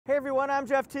Hey everyone, I'm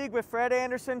Jeff Teague with Fred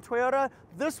Anderson Toyota.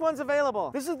 This one's available.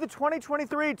 This is the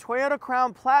 2023 Toyota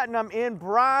Crown Platinum in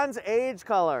Bronze Age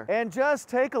color. And just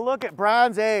take a look at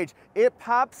Bronze Age. It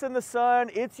pops in the sun,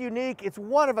 it's unique, it's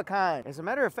one of a kind. As a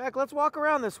matter of fact, let's walk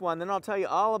around this one, then I'll tell you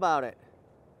all about it.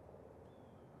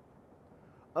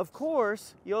 Of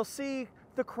course, you'll see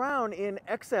the Crown in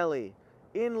XLE,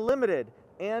 in Limited,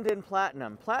 and in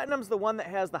Platinum. Platinum's the one that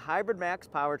has the Hybrid Max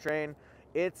powertrain.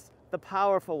 It's the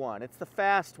powerful one, it's the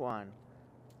fast one.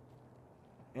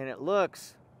 And it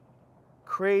looks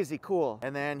crazy cool.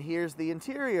 And then here's the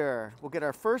interior. We'll get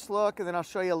our first look and then I'll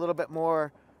show you a little bit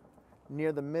more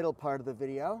near the middle part of the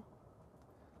video.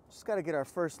 Just gotta get our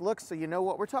first look so you know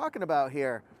what we're talking about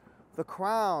here. The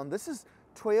Crown, this is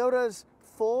Toyota's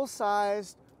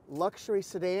full-sized luxury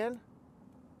sedan.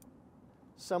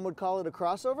 Some would call it a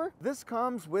crossover. This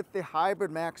comes with the Hybrid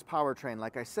Max powertrain,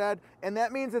 like I said, and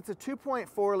that means it's a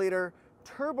 2.4 liter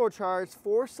turbocharged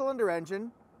 4-cylinder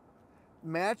engine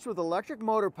matched with electric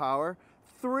motor power,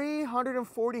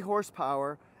 340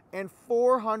 horsepower, and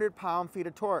 400 pound-feet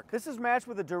of torque. This is matched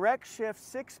with a direct shift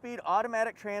 6-speed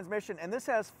automatic transmission, and this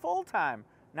has full-time,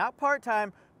 not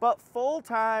part-time, but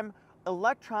full-time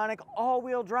electronic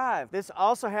all-wheel drive. This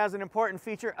also has an important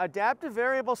feature, adaptive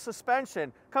variable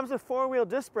suspension. Comes with 4-wheel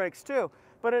disc brakes too,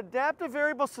 but adaptive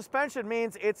variable suspension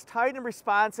means it's tight and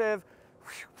responsive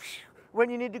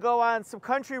when you need to go on some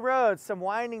country roads, some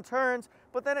winding turns,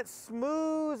 but then it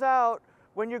smooths out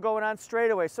when you're going on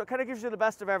straightaways. So it kind of gives you the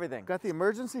best of everything. Got the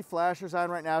emergency flashers on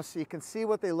right now so you can see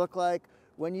what they look like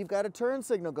when you've got a turn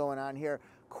signal going on here.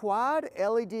 Quad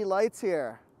LED lights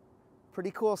here.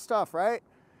 Pretty cool stuff, right?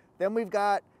 Then we've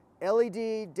got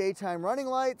LED daytime running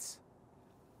lights.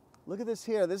 Look at this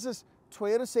here. This is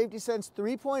Toyota Safety Sense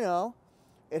 3.0.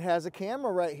 It has a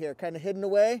camera right here, kind of hidden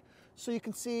away, so you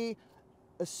can see,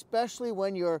 especially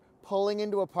when you're pulling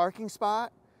into a parking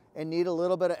spot and need a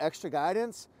little bit of extra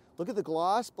guidance. Look at the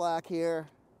gloss black here.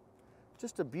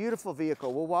 Just a beautiful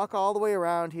vehicle. We'll walk all the way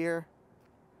around here.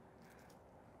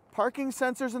 Parking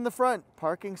sensors in the front,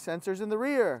 parking sensors in the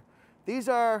rear. These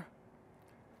are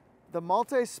the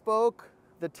multi-spoke,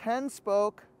 the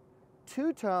 10-spoke,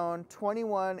 two-tone,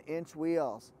 21-inch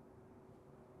wheels.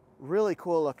 Really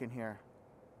cool looking here.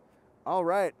 All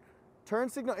right, turn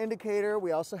signal indicator.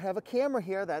 We also have a camera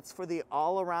here. That's for the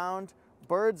all-around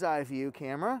bird's eye view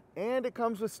camera. And it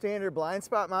comes with standard blind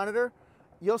spot monitor.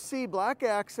 You'll see black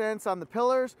accents on the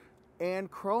pillars and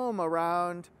chrome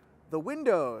around the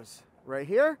windows right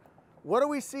here. What do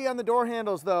we see on the door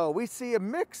handles though? We see a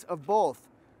mix of both.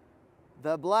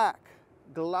 The black,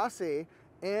 glossy,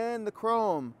 and the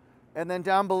chrome. And then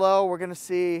down below, we're gonna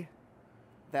see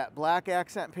that black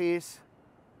accent piece.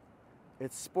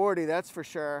 It's sporty, that's for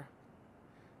sure.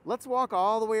 Let's walk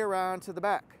all the way around to the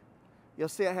back. You'll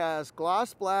see it has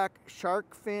gloss black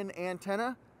shark fin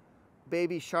antenna,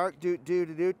 baby shark doot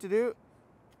doot doot doot doot,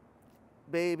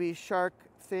 baby shark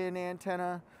fin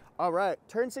antenna. All right,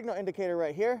 turn signal indicator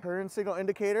right here. Turn signal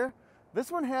indicator.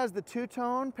 This one has the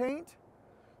two-tone paint.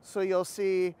 So you'll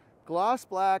see gloss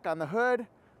black on the hood,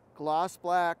 gloss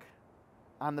black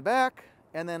on the back,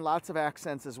 and then lots of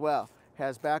accents as well.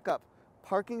 Has backup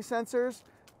parking sensors,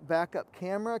 backup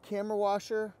camera, camera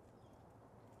washer.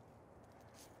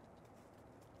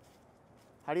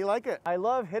 How do you like it? I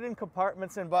love hidden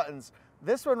compartments and buttons.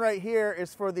 This one right here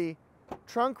is for the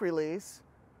trunk release,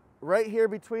 right here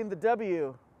between the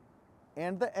W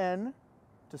and the N.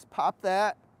 Just pop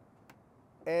that.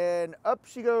 And up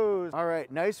she goes. All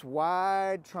right, nice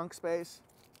wide trunk space.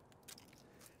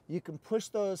 You can push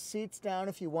those seats down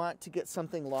if you want to get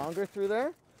something longer through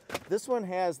there. This one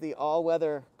has the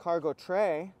all-weather cargo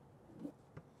tray,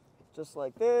 just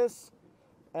like this.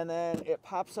 And then it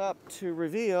pops up to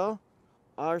reveal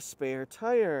our spare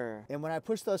tire. And when I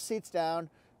push those seats down,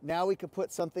 now we could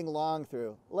put something long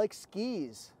through, like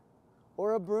skis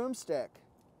or a broomstick,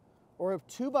 or a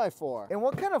 2x4. And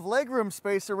what kind of legroom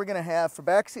space are we gonna have for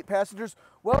backseat passengers?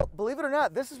 Well, believe it or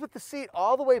not, this is with the seat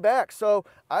all the way back. So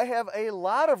I have a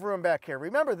lot of room back here.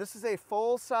 Remember, this is a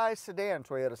full-size sedan,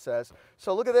 Toyota says.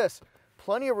 So look at this,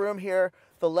 plenty of room here.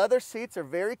 The leather seats are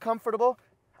very comfortable.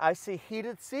 I see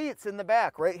heated seats in the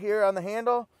back, right here on the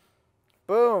handle.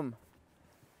 Boom.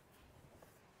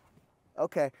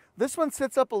 Okay, this one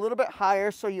sits up a little bit higher,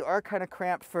 so you are kind of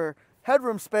cramped for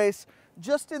headroom space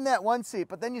just in that one seat,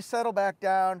 but then you settle back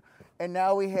down and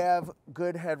now we have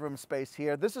good headroom space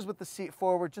here. This is with the seat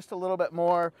forward just a little bit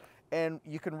more and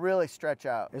you can really stretch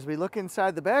out. As we look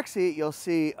inside the back seat, you'll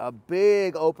see a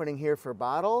big opening here for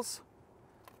bottles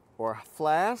or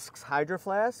flasks, hydro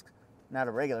flasks. Not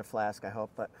a regular flask, I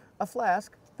hope, but a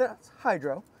flask that's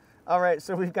hydro. All right,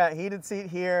 so we've got heated seat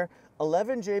here,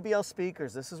 11 JBL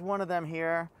speakers. This is one of them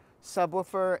here.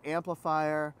 Subwoofer,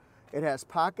 amplifier. It has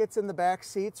pockets in the back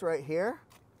seats right here.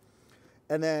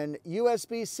 And then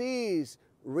USB-Cs,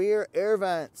 rear air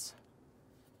vents.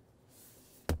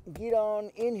 Get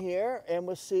on in here and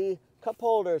we'll see cup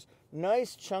holders.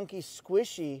 Nice, chunky,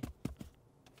 squishy.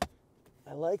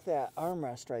 I like that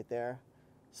armrest right there.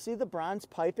 See the bronze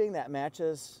piping that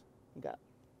matches? You got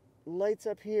lights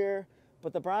up here,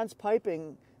 but the bronze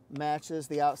piping matches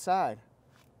the outside.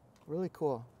 Really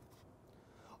cool.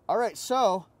 All right,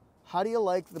 so how do you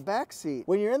like the back seat?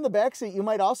 When you're in the back seat, you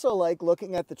might also like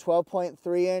looking at the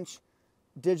 12.3-inch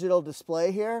digital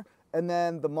display here, and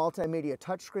then the multimedia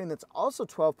touchscreen that's also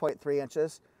 12.3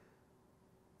 inches.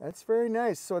 That's very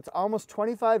nice. So it's almost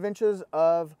 25 inches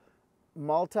of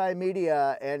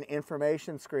multimedia and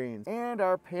information screens. And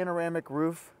our panoramic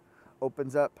roof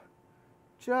opens up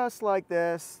just like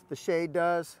this. The shade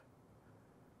does.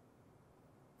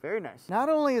 Very nice. Not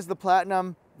only is the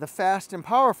Platinum the fast and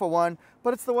powerful one,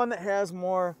 but it's the one that has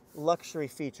more luxury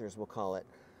features, we'll call it.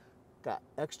 Got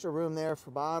extra room there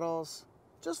for bottles,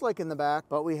 just like in the back,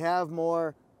 but we have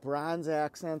more bronze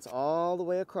accents all the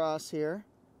way across here.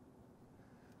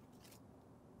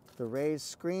 The raised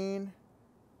screen.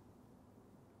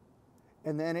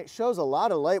 And then it shows a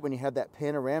lot of light when you have that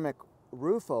panoramic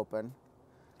roof open.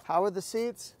 How are the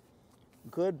seats?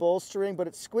 Good bolstering, but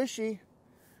it's squishy.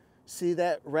 See,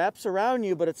 that wraps around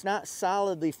you, but it's not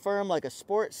solidly firm like a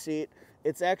sports seat.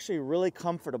 It's actually really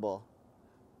comfortable.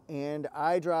 And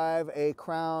I drive a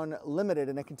Crown Limited,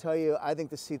 and I can tell you, I think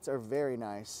the seats are very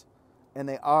nice, and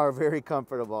they are very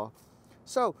comfortable.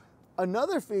 So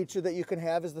another feature that you can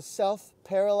have is the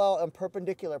self-parallel and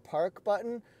perpendicular park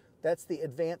button. That's the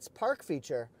advanced park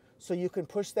feature. So you can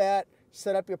push that,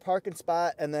 set up your parking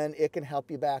spot, and then it can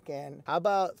help you back in. How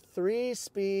about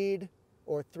 3-speed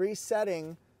or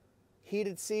 3-setting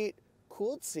heated seat,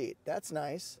 cooled seat? That's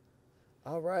nice.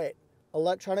 All right,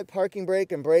 electronic parking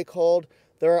brake and brake hold.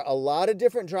 There are a lot of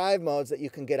different drive modes that you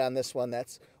can get on this one.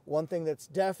 That's one thing that's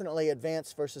definitely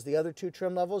advanced versus the other two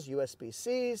trim levels.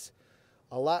 USB-Cs,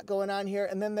 a lot going on here.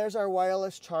 And then there's our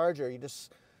wireless charger. You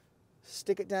just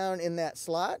stick it down in that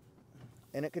slot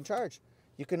and it can charge.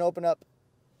 You can open up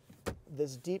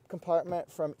this deep compartment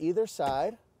from either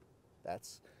side.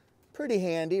 That's pretty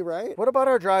handy, right? What about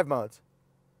our drive modes?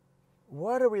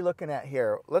 What are we looking at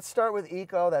here? Let's start with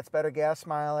Eco, that's better gas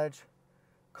mileage.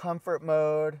 Comfort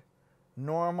mode,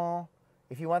 normal.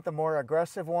 If you want the more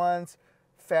aggressive ones,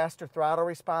 faster throttle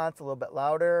response, a little bit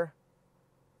louder,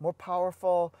 more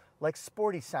powerful, like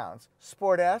sporty sounds.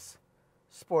 Sport S,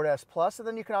 Sport S Plus, and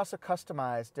then you can also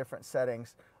customize different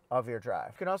settings of your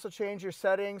drive. You can also change your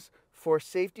settings for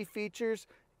safety features,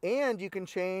 and you can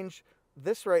change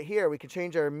this right here. We can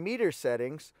change our meter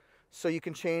settings, so you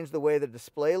can change the way the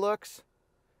display looks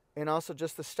and also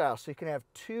just the style. So you can have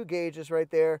 2 gauges right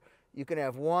there. You can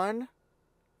have 1,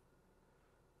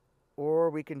 or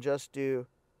we can just do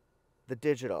the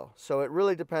digital. So it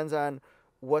really depends on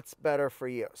what's better for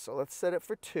you. So let's set it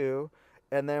for 2,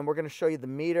 and then we're going to show you the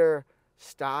meter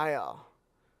style.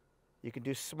 You can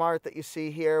do smart that you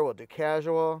see here. We'll do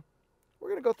casual. We're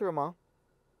going to go through them all.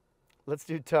 Let's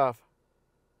do tough.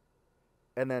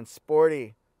 And then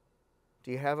sporty. Do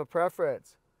you have a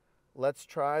preference? Let's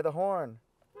try the horn.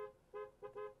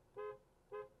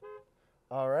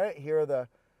 All right, here are the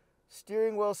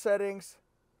steering wheel settings.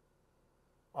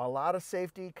 A lot of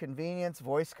safety, convenience,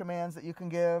 voice commands that you can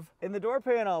give. In the door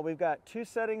panel, we've got 2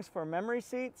 settings for memory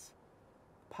seats,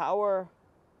 power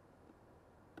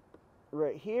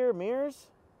right here, mirrors.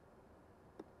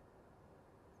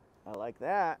 I like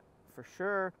that for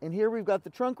sure. And here we've got the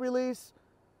trunk release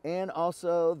and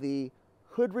also the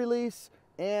hood release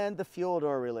and the fuel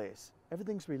door release.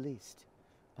 Everything's released.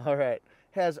 All right,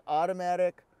 has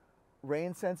automatic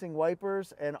rain sensing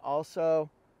wipers and also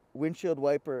windshield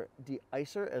wiper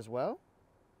de-icer as well.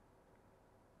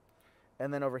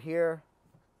 And then over here,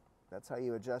 that's how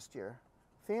you adjust your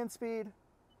fan speed.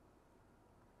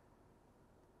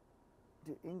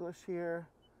 Do English here,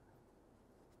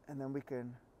 and then we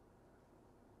can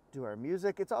do our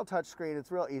music. It's all touchscreen.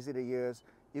 It's real easy to use.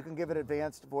 You can give it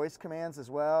advanced voice commands as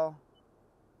well,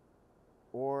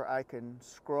 or I can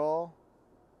scroll.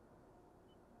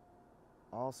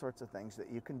 All sorts of things that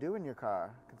you can do in your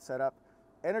car. You can set up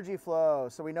energy flow,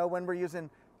 so we know when we're using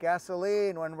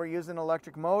gasoline, when we're using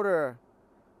electric motor,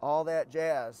 all that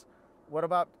jazz. What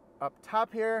about up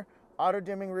top here? Auto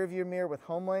dimming rearview mirror with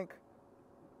HomeLink.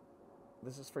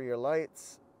 This is for your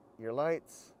lights,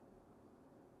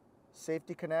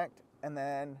 Safety Connect, and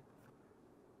then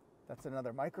that's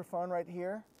another microphone right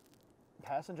here.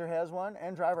 Passenger has one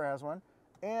and driver has one,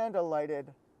 and a lighted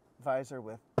visor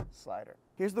with slider.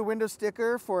 Here's the window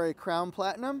sticker for a Crown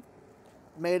Platinum,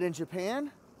 made in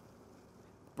Japan.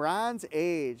 Bronze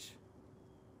age.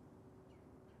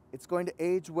 It's going to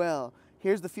age well.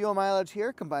 Here's the fuel mileage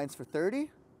here, combines for 30.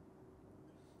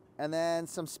 And then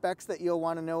some specs that you'll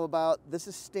want to know about. This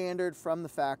is standard from the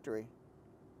factory.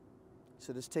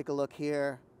 So just take a look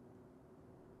here.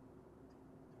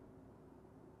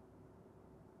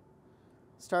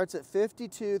 Starts at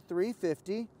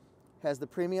 $52,350. Has the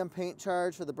premium paint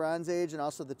charge for the Bronze Age and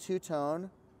also the two-tone.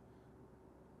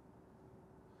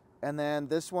 And then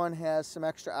this one has some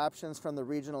extra options from the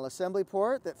regional assembly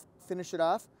port that finish it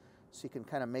off so you can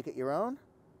kind of make it your own.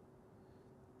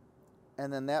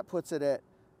 And then that puts it at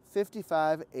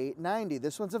 $55,890.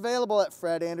 This one's available at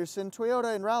Fred Anderson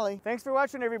Toyota in Raleigh. Thanks for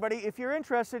watching, everybody. If you're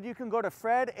interested, you can go to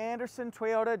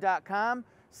fredandersontoyota.com,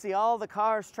 see all the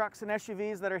cars, trucks, and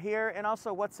SUVs that are here, and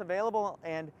also what's available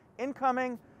and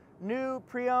incoming, new,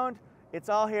 pre-owned. It's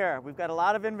all here. We've got a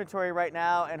lot of inventory right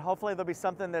now, and hopefully there'll be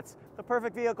something that's the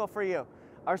perfect vehicle for you.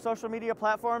 Our social media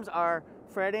platforms are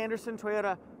Fred Anderson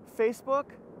Toyota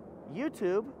Facebook,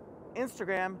 YouTube,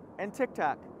 Instagram, and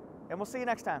TikTok. And we'll see you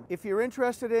next time. If you're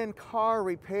interested in car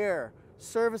repair,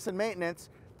 service, and maintenance,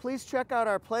 please check out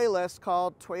our playlist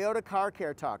called Toyota Car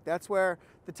Care Talk. That's where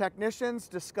the technicians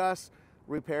discuss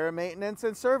repair, maintenance,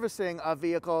 and servicing of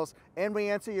vehicles, and we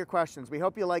answer your questions. We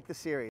hope you like the series.